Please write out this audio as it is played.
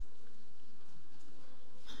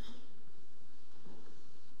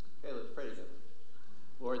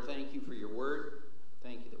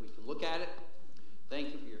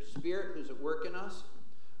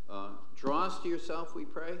lost to yourself, we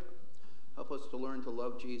pray. Help us to learn to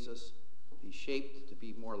love Jesus, be shaped to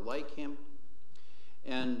be more like him.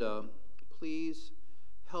 And please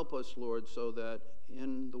help us, Lord, so that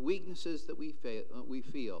in the weaknesses that we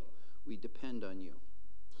feel, we depend on you.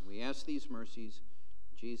 And we ask these mercies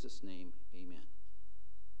in Jesus' name, amen.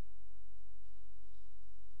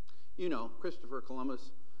 You know, Christopher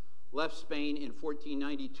Columbus left Spain in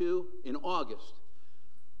 1492 in August.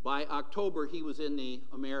 By October, he was in the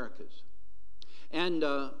Americas. And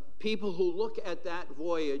people who look at that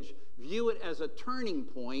voyage view it as a turning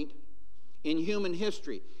point in human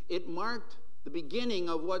history. It marked the beginning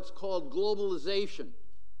of what's called globalization,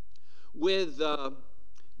 with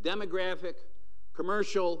demographic,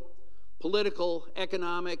 commercial, political,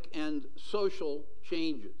 economic, and social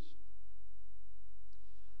changes.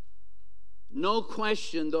 No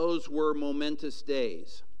question those were momentous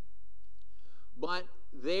days, but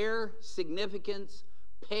their significance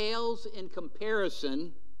pales in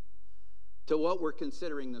comparison to what we're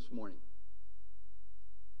considering this morning.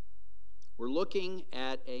 We're looking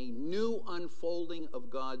at a new unfolding of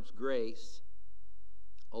God's grace,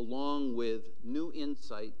 along with new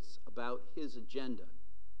insights about his agenda.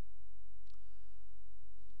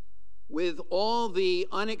 With all the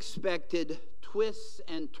unexpected twists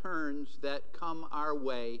and turns that come our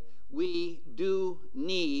way, we do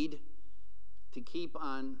need to keep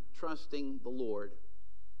on trusting the Lord.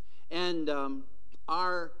 And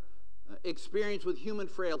our experience with human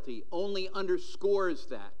frailty only underscores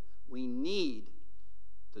that. We need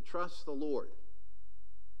to trust the Lord.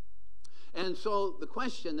 And so the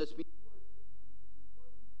question that's before us this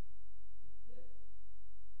morning is this: how does God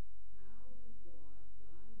guide his people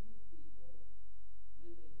when they don't,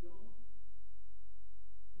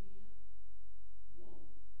 can't,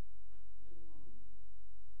 won't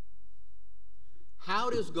get along with each other? How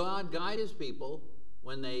does God guide his people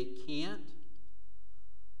when they can't,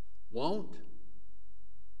 won't,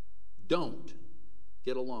 don't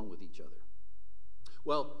get along with each other?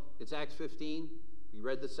 Well, it's Acts 15. We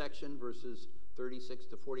read the section, verses 36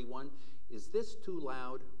 to 41. Is this too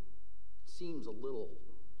loud? Seems a little.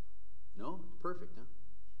 No? Perfect,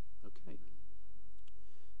 huh? Okay.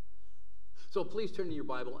 So please turn to your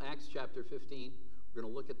Bible, Acts chapter 15. We're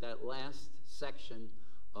going to look at that last section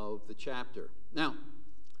of the chapter. Now,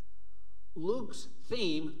 Luke's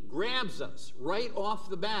theme grabs us right off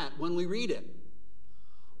the bat when we read it.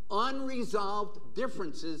 Unresolved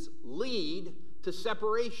differences lead to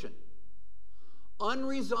separation.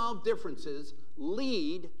 Unresolved differences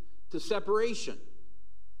lead to separation.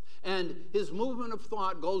 And his movement of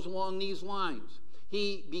thought goes along these lines.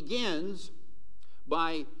 He begins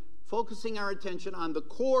by focusing our attention on the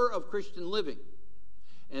core of Christian living.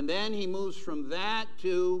 And then he moves from that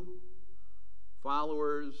to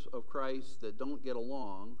followers of Christ that don't get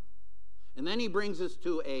along. And then he brings us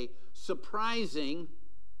to a surprising,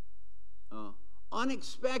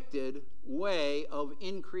 unexpected way of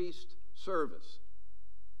increased service.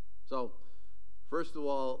 So, first of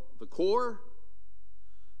all, the core,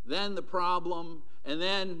 then the problem, and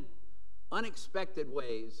then unexpected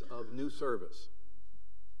ways of new service.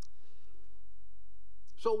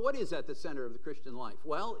 So what is at the center of the Christian life?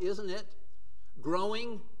 Well, isn't it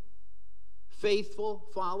growing faithful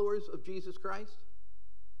followers of Jesus Christ?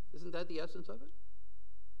 Isn't that the essence of it?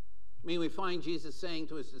 I mean, we find Jesus saying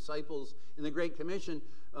to his disciples in the Great Commission,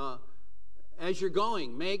 as you're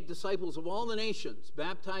going, make disciples of all the nations,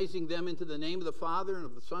 baptizing them into the name of the Father and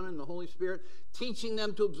of the Son and the Holy Spirit, teaching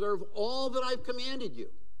them to observe all that I've commanded you.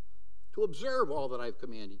 To observe all that I've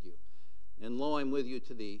commanded you. And lo, I'm with you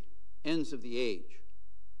to the ends of the age.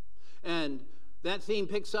 And that theme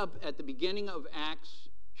picks up at the beginning of Acts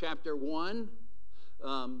chapter 1.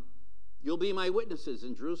 You'll be my witnesses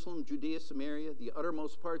in Jerusalem, Judea, Samaria, the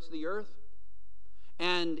uttermost parts of the earth.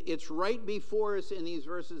 And it's right before us in these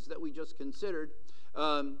verses that we just considered.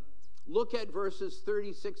 Look at verses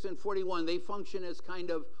 36 and 41. They function as kind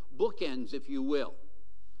of bookends, if you will.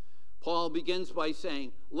 Paul begins by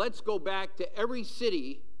saying, let's go back to every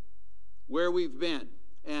city where we've been.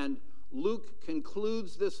 And Luke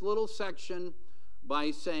concludes this little section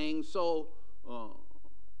by saying, so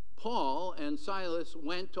Paul and Silas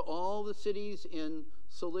went to all the cities in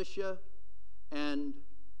Cilicia and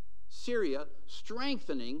Syria,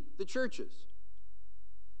 strengthening the churches,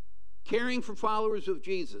 caring for followers of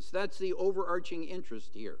Jesus. That's the overarching interest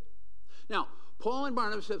here. Now, Paul and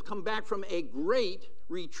Barnabas have come back from a great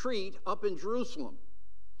retreat up in Jerusalem.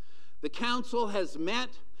 The council has met,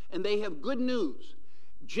 and they have good news.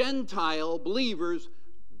 Gentile believers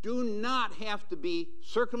do not have to be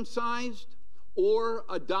circumcised or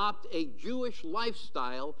adopt a Jewish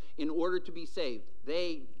lifestyle in order to be saved.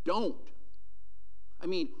 They don't. I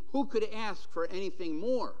mean, who could ask for anything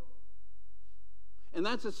more? And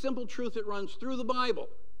that's a simple truth that runs through the Bible.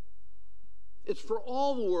 It's for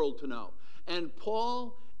all the world to know. And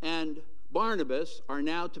Paul and Barnabas are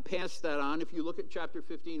now to pass that on. If you look at chapter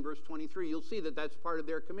 15, verse 23, you'll see that that's part of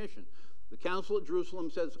their commission. The council at Jerusalem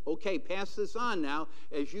says, okay, pass this on now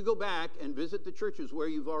as you go back and visit the churches where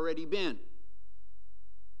you've already been.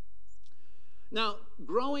 Now,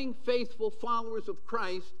 growing faithful followers of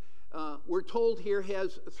Christ, we're told here,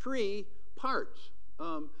 has three parts.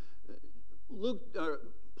 Paul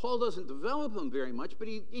doesn't develop them very much, but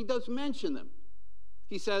he does mention them.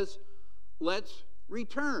 He says, let's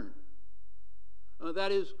return.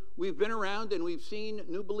 That is, we've been around and we've seen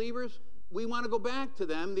new believers. We want to go back to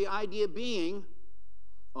them. The idea being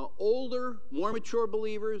older, more mature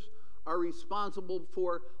believers are responsible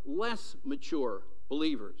for less mature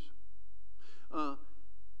believers.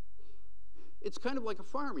 It's kind of like a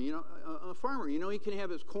farmer. A farmer, he can have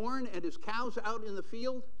his corn and his cows out in the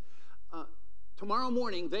field. Tomorrow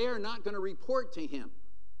morning, they are not going to report to him.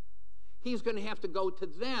 He's going to have to go to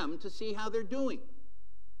them to see how they're doing,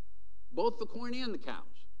 both the corn and the cows.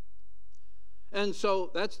 And so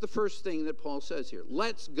that's the first thing that Paul says here.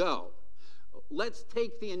 Let's go. Let's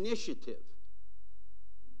take the initiative.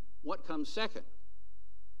 What comes second?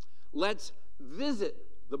 Let's visit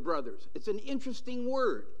the brothers. It's an interesting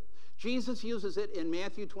word. Jesus uses it in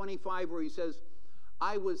Matthew 25 where he says,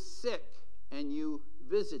 I was sick and you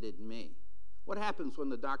visited me. What happens when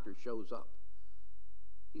the doctor shows up?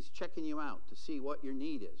 He's checking you out to see what your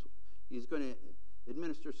need is. He's going to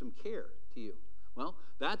administer some care to you. Well,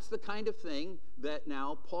 that's the kind of thing that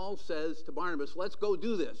now Paul says to Barnabas, let's go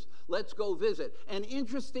do this. Let's go visit. And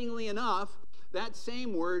interestingly enough, that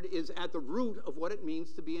same word is at the root of what it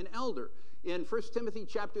means to be an elder. In 1 Timothy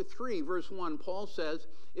chapter 3, verse 1, Paul says,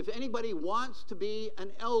 if anybody wants to be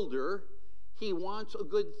an elder, he wants a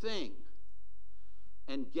good thing.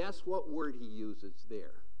 And guess what word he uses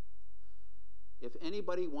there? If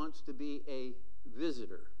anybody wants to be a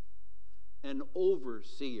visitor, an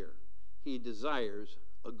overseer, he desires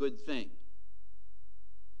a good thing.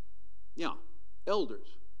 Yeah,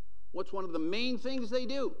 elders. What's one of the main things they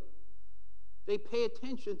do? They pay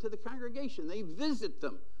attention to the congregation. They visit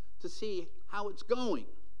them to see how it's going.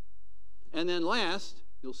 And then last,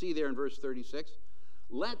 you'll see there in verse 36,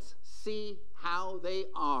 let's see how they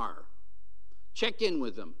are. Check in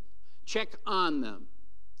with them. Check on them.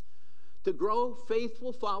 To grow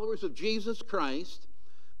faithful followers of Jesus Christ,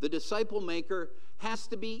 the disciple maker has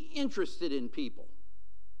to be interested in people,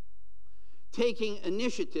 taking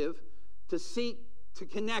initiative to seek to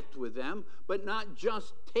connect with them, but not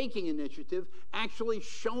just taking initiative, actually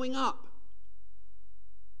showing up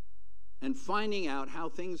and finding out how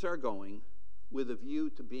things are going with a view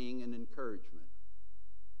to being an encouragement.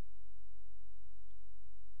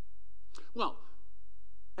 Well,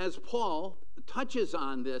 as Paul touches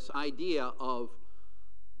on this idea of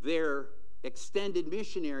their extended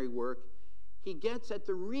missionary work, he gets at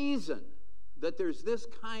the reason that there's this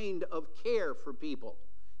kind of care for people.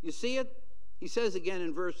 You see it? He says again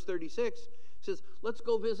in verse 36, he says, let's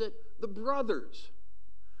go visit the brothers.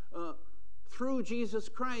 Through Jesus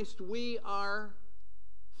Christ, we are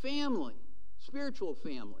family, spiritual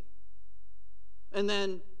family. And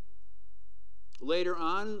then later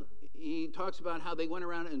on, he talks about how they went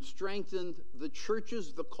around and strengthened the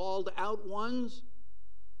churches, the called out ones.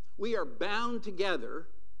 We are bound together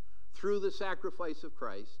through the sacrifice of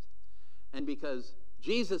Christ. And because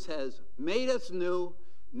Jesus has made us new,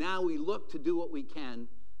 now we look to do what we can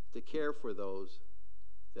to care for those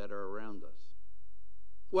that are around us.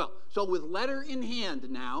 Well, so with letter in hand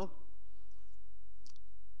now,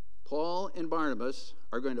 Paul and Barnabas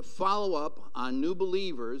are going to follow up on new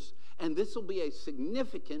believers, and this will be a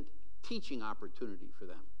significant teaching opportunity for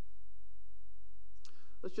them.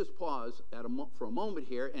 Let's just pause for a moment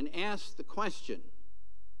here and ask the question,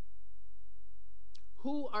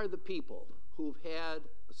 who are the people who've had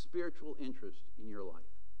a spiritual interest in your life?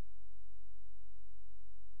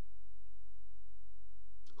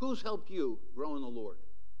 Who's helped you grow in the Lord?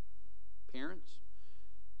 Parents?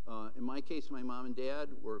 In my case, my mom and dad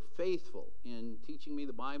were faithful in teaching me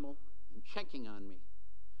the Bible and checking on me.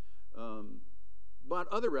 But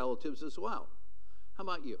other relatives as well. How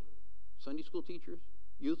about you? Sunday school teachers,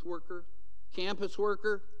 youth worker, campus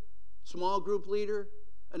worker, small group leader,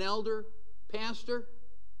 an elder, pastor?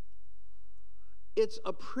 It's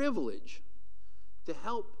a privilege to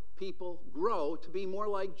help people grow to be more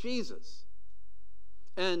like Jesus.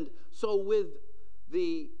 And so with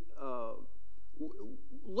the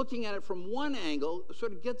looking at it from one angle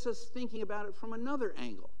sort of gets us thinking about it from another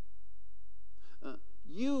angle.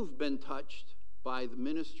 You've been touched by the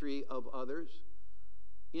ministry of others?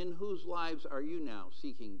 In whose lives are you now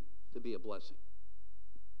seeking to be a blessing?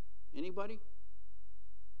 Anybody?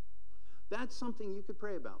 That's something you could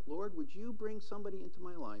pray about. Lord, would you bring somebody into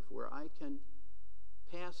my life where I can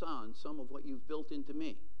pass on some of what you've built into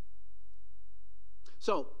me?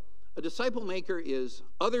 So, a disciple maker is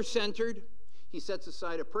other-centered. He sets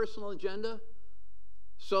aside a personal agenda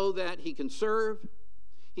so that he can serve.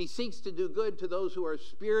 He seeks to do good to those who are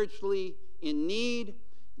spiritually in need,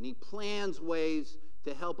 and he plans ways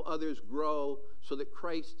to help others grow so that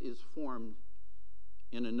Christ is formed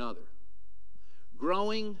in another.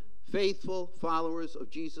 Growing, faithful followers of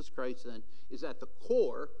Jesus Christ, then, is at the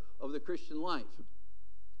core of the Christian life.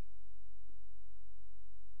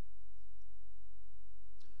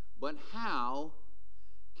 But how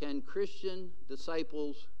can Christian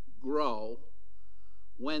disciples grow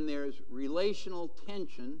when there's relational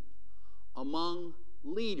tension among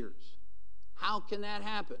leaders? How can that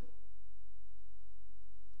happen?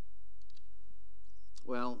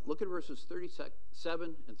 Well, look at verses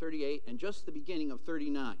 37 and 38 and just the beginning of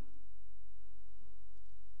 39.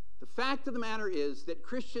 The fact of the matter is that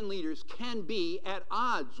Christian leaders can be at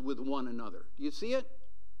odds with one another. Do you see it?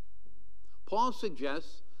 Paul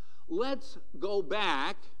suggests, let's go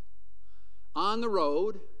back on the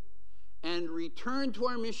road and return to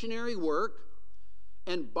our missionary work.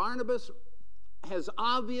 And Barnabas has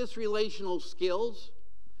obvious relational skills,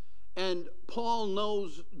 and Paul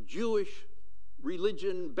knows Jewish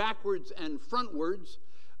religion backwards and frontwards.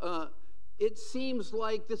 It seems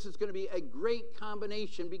like this is going to be a great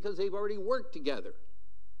combination because they've already worked together.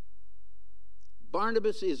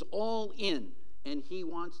 Barnabas is all in, and he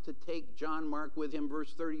wants to take John Mark with him.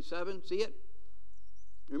 Verse 37, see it?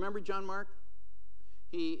 Remember John Mark?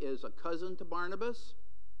 He is a cousin to Barnabas.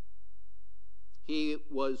 He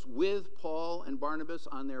was with Paul and Barnabas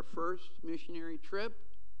on their first missionary trip,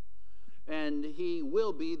 and he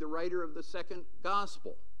will be the writer of the second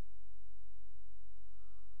gospel.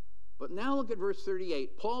 But now look at verse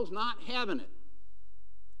 38. Paul's not having it.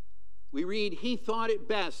 We read, he thought it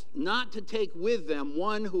best not to take with them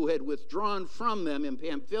one who had withdrawn from them in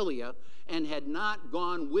Pamphylia and had not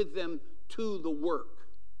gone with them to the work.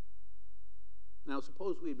 Now,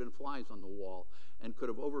 suppose we had been flies on the wall and could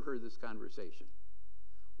have overheard this conversation.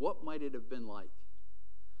 What might it have been like?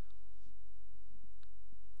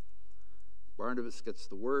 Barnabas gets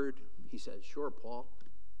the word. He says, sure, Paul.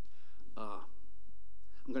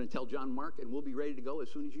 I'm going to tell John Mark, and we'll be ready to go as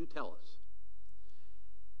soon as you tell us.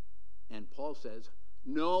 And Paul says,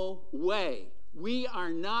 no way. We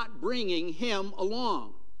are not bringing him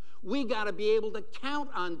along. We got to be able to count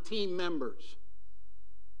on team members.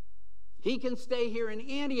 He can stay here in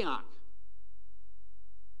Antioch.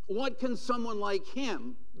 What can someone like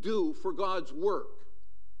him do for God's work?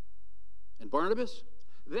 And Barnabas,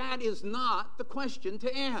 that is not the question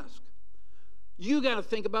to ask. You got to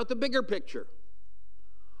think about the bigger picture.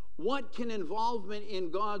 What can involvement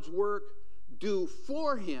in God's work do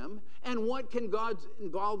for him, and what can God's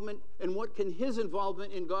involvement and what can his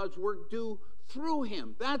involvement in God's work do through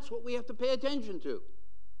him? That's what we have to pay attention to.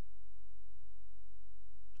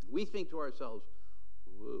 We think to ourselves,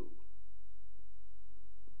 whoa.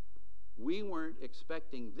 We weren't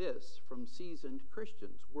expecting this from seasoned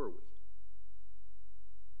Christians, were we?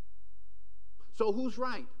 So who's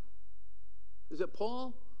right? Is it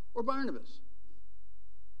Paul or Barnabas?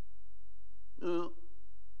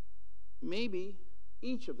 Maybe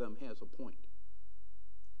each of them has a point.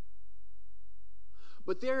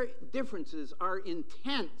 But their differences are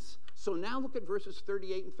intense. So now look at verses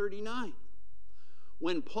 38 and 39.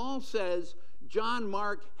 When Paul says John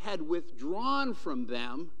Mark had withdrawn from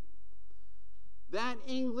them, that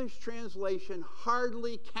English translation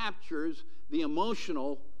hardly captures the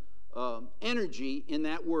emotional energy in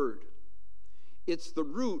that word. It's the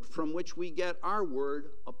root from which we get our word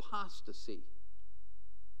apostasy.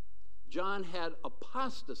 John had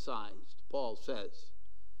apostatized, Paul says.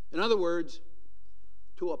 In other words,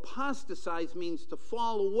 to apostatize means to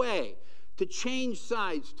fall away, to change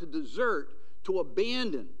sides, to desert, to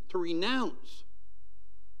abandon, to renounce.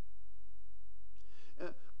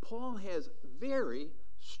 Paul has very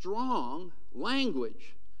strong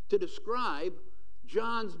language to describe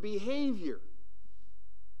John's behavior.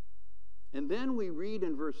 And then we read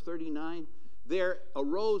in verse 39, there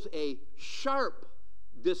arose a sharp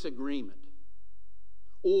disagreement.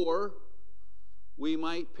 Or we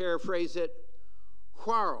might paraphrase it,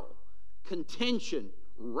 quarrel, contention,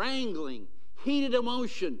 wrangling, heated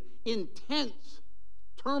emotion, intense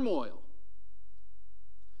turmoil.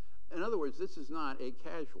 In other words, this is not a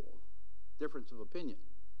casual difference of opinion.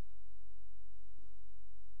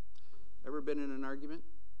 Ever been in an argument?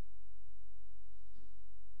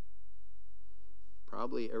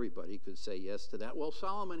 Probably everybody could say yes to that. Well,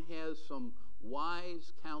 Solomon has some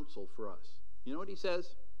wise counsel for us. You know what he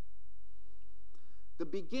says? The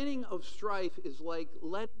beginning of strife is like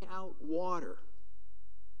letting out water.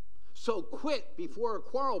 So quit before a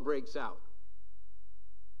quarrel breaks out.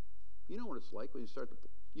 You know what it's like when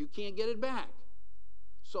you can't get it back.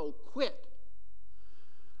 So quit.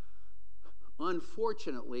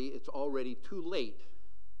 Unfortunately, it's already too late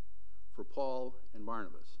for Paul and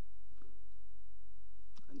Barnabas.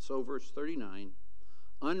 And so, verse 39,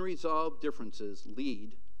 unresolved differences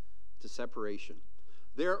lead to separation.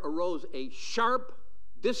 There arose a sharp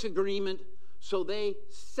disagreement, so they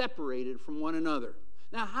separated from one another.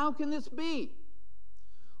 Now, how can this be?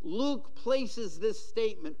 Luke places this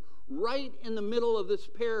statement right in the middle of this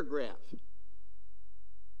paragraph.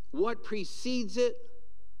 What precedes it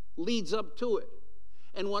leads up to it,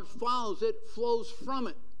 and what follows it flows from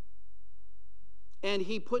it. And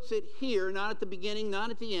he puts it here, not at the beginning,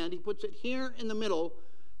 not at the end. He puts it here in the middle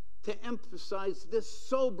to emphasize this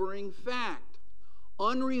sobering fact.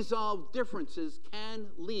 Unresolved differences can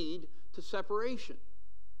lead to separation.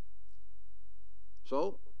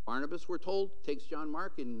 So, Barnabas, we're told, takes John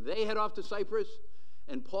Mark, and they head off to Cyprus,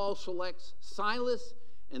 and Paul selects Silas,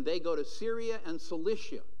 and they go to Syria and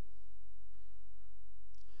Cilicia.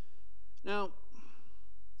 Now,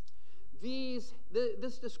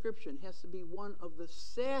 this description has to be one of the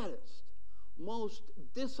saddest, most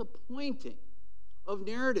disappointing of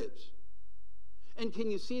narratives. And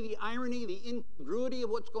can you see the irony, the incongruity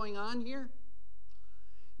of what's going on here?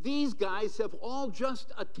 These guys have all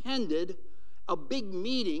just attended a big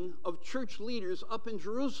meeting of church leaders up in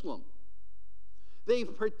Jerusalem.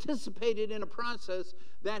 They've participated in a process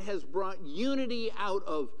that has brought unity out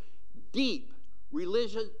of deep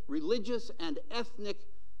religious and ethnic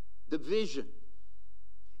division.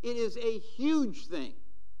 It is a huge thing.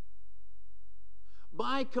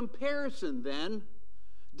 By comparison, then,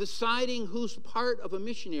 deciding who's part of a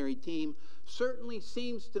missionary team certainly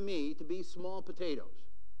seems to me to be small potatoes.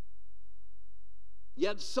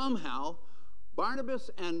 Yet somehow, Barnabas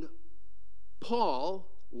and Paul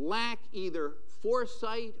lack either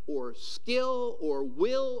foresight or skill or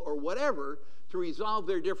will or whatever to resolve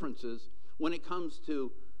their differences when it comes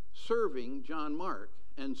to serving John Mark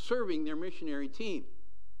and serving their missionary team.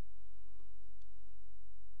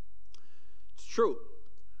 It's true.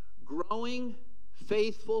 Growing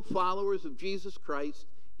faithful followers of Jesus Christ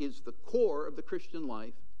is the core of the Christian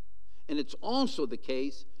life, and it's also the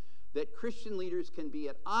case that Christian leaders can be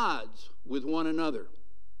at odds with one another.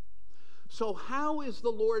 So how is the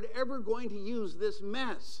Lord ever going to use this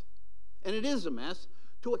mess, and it is a mess,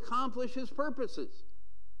 to accomplish his purposes?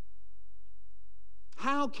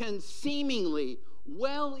 How can seemingly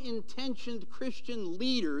well-intentioned Christian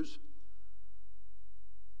leaders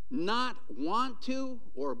not want to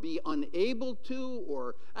or be unable to,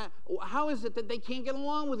 or how is it that they can't get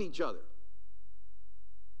along with each other?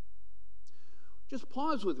 Just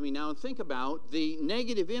pause with me now and think about the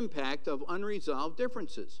negative impact of unresolved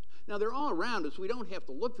differences. Now, they're all around us. We don't have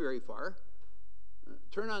to look very far.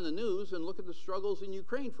 Turn on the news and look at the struggles in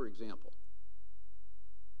Ukraine, for example.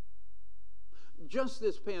 Just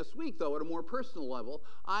this past week, though, at a more personal level,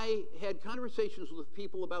 I had conversations with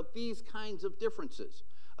people about these kinds of differences.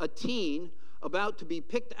 A teen about to be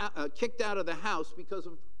kicked out of the house because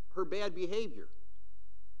of her bad behavior.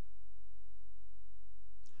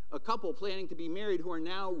 A couple planning to be married who are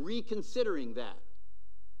now reconsidering that.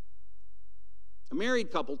 A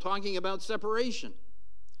married couple talking about separation.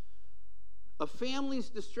 A family's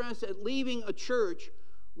distress at leaving a church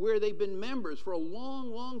where they've been members for a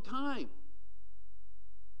long, long time.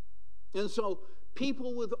 And so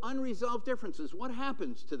people with unresolved differences, what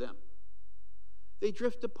happens to them? They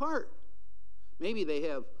drift apart. Maybe they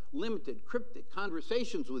have limited, cryptic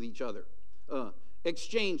conversations with each other,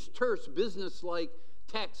 exchange terse, business-like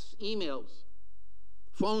texts, emails,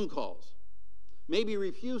 phone calls. Maybe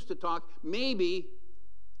refuse to talk, maybe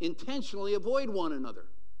intentionally avoid one another.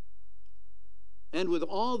 And with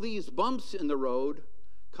all these bumps in the road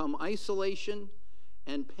come isolation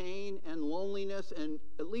and pain and loneliness, and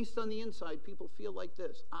at least on the inside, people feel like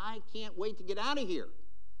this: I can't wait to get out of here.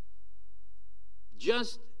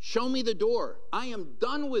 Just show me the door. I am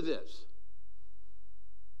done with this.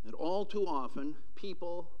 And all too often,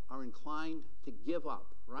 people are inclined to give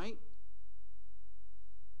up, right?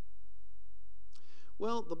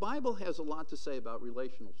 Well, the Bible has a lot to say about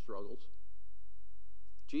relational struggles.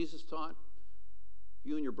 Jesus taught, if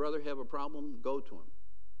you and your brother have a problem, go to him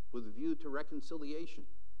with a view to reconciliation.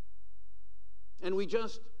 And we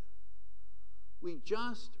just we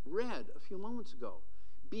just read a few moments ago.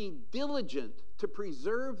 Be diligent to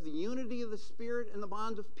preserve the unity of the Spirit and the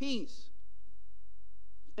bond of peace.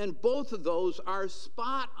 And both of those are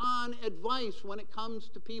spot-on advice when it comes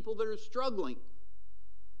to people that are struggling.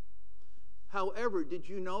 However, did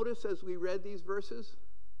you notice as we read these verses?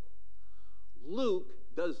 Luke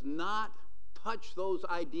does not touch those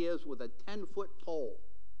ideas with a 10-foot pole.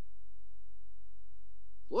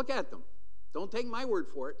 Look at them. Don't take my word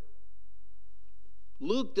for it.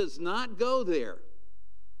 Luke does not go there.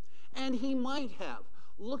 And he might have.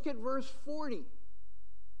 Look at verse 40.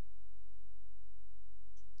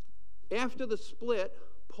 After the split,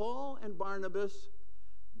 Paul and Barnabas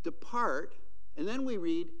depart, and then we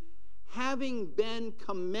read, having been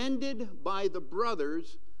commended by the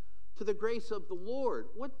brothers to the grace of the Lord.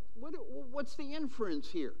 What's the inference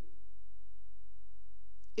here?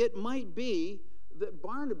 It might be that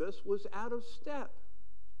Barnabas was out of step.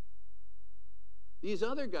 These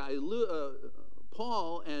other guys,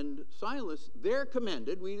 Paul and Silas, they're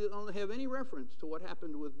commended. We don't have any reference to what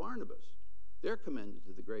happened with Barnabas. They're commended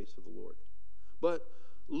to the grace of the Lord. But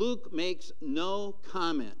Luke makes no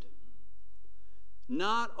comment,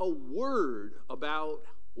 not a word about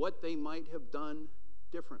what they might have done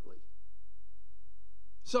differently.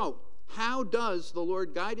 So, how does the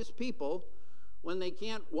Lord guide his people when they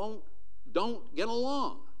don't get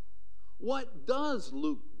along? What does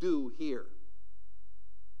Luke do here?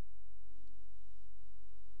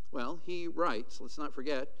 Well, he writes, let's not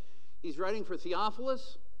forget, he's writing for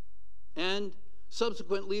Theophilus and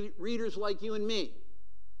subsequent readers like you and me.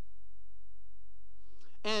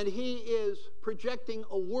 And he is projecting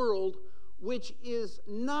a world which is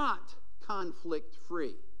not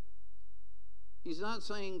conflict-free. He's not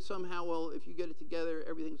saying somehow, well, if you get it together,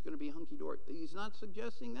 everything's going to be hunky-dory. He's not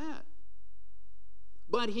suggesting that.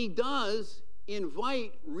 But he does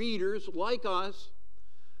invite readers like us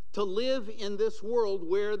to live in this world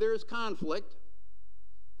where there's conflict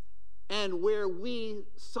and where we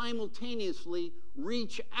simultaneously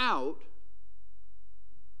reach out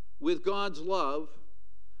with God's love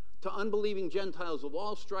to unbelieving Gentiles of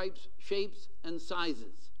all stripes, shapes, and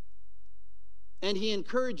sizes. And he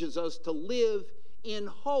encourages us to live in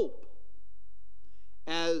hope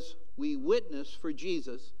as we witness for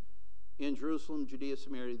Jesus in Jerusalem, Judea,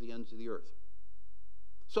 Samaria, the ends of the earth.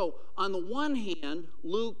 So, on the one hand,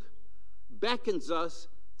 Luke beckons us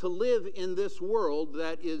to live in this world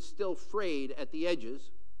that is still frayed at the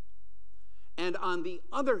edges. And on the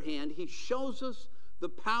other hand, he shows us the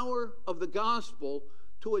power of the gospel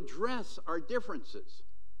to address our differences.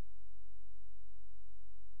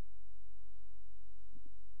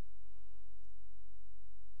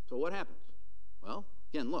 So what happens? Well,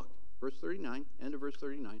 again, look, verse 39, end of verse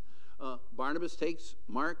 39. Barnabas takes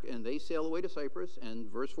Mark and they sail away to Cyprus.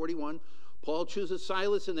 And verse 41, Paul chooses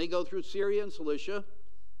Silas and they go through Syria and Cilicia.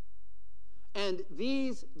 And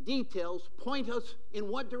these details point us in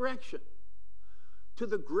what direction? To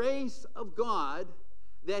the grace of God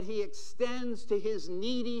that he extends to his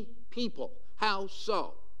needy people. How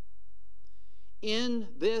so? In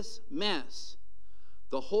this mess,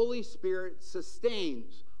 the Holy Spirit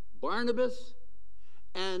sustains Barnabas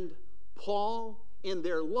and Paul in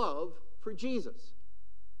their love for Jesus.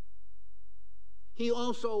 He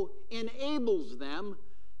also enables them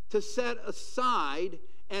to set aside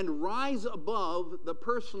and rise above the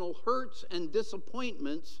personal hurts and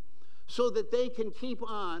disappointments so that they can keep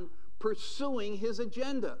on pursuing his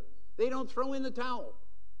agenda. They don't throw in the towel.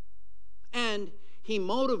 And he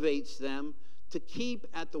motivates them to keep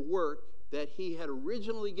at the work that he had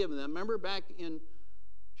originally given them. Remember back in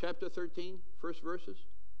chapter 13, first verses?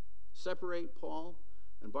 Separate Paul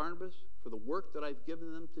and Barnabas for the work that I've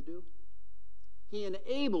given them to do. He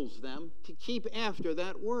enables them to keep after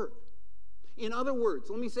that work. In other words,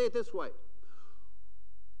 let me say it this way.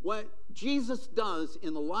 What Jesus does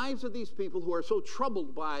in the lives of these people who are so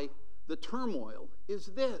troubled by the turmoil is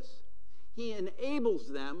this. He enables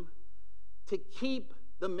them to keep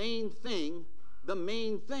the main thing the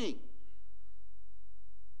main thing.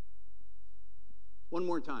 One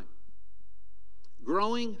more time.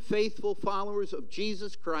 Growing faithful followers of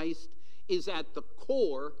Jesus Christ is at the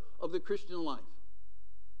core of the Christian life.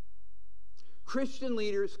 Christian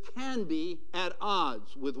leaders can be at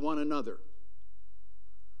odds with one another.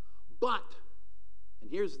 But, and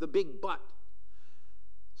here's the big but,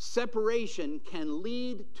 separation can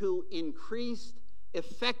lead to increased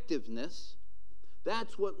effectiveness.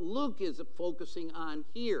 That's what Luke is focusing on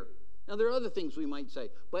here. Now, there are other things we might say,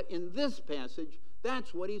 but in this passage,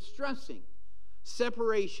 that's what he's stressing.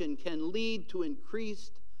 Separation can lead to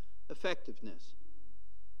increased effectiveness.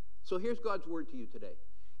 So here's God's word to you today.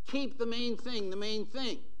 Keep the main thing the main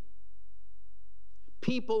thing.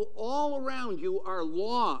 People all around you are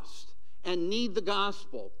lost and need the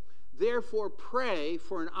gospel. Therefore, pray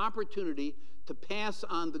for an opportunity to pass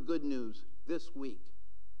on the good news this week.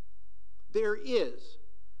 There is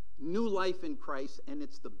new life in Christ, and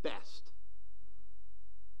it's the best.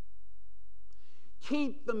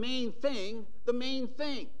 Keep the main thing the main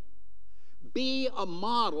thing. Be a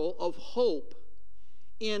model of hope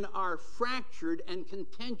in our fractured and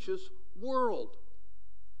contentious world.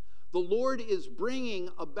 The Lord is bringing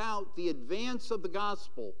about the advance of the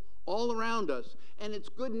gospel all around us, and it's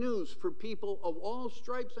good news for people of all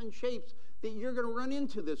stripes and shapes that you're going to run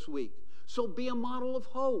into this week. So be a model of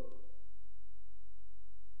hope.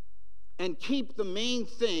 And keep the main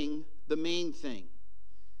thing the main thing.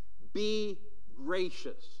 Be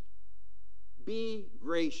gracious. Be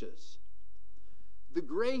gracious. The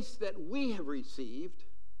grace that we have received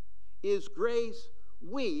is grace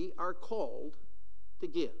we are called to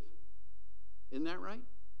give. Isn't that right?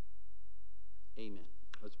 Amen.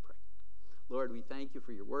 Let's pray. Lord, we thank you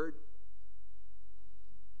for your word.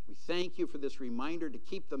 We thank you for this reminder to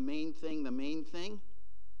keep the main thing the main thing.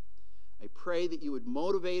 I pray that you would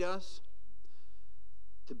motivate us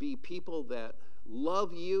to be people that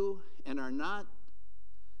love you and are not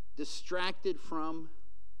distracted from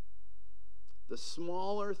the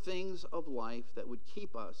smaller things of life that would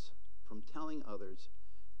keep us from telling others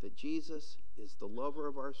that Jesus is the lover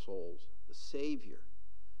of our souls, the Savior,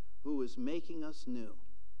 who is making us new.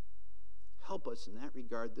 Help us in that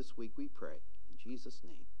regard this week, we pray. In Jesus'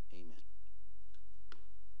 name, amen.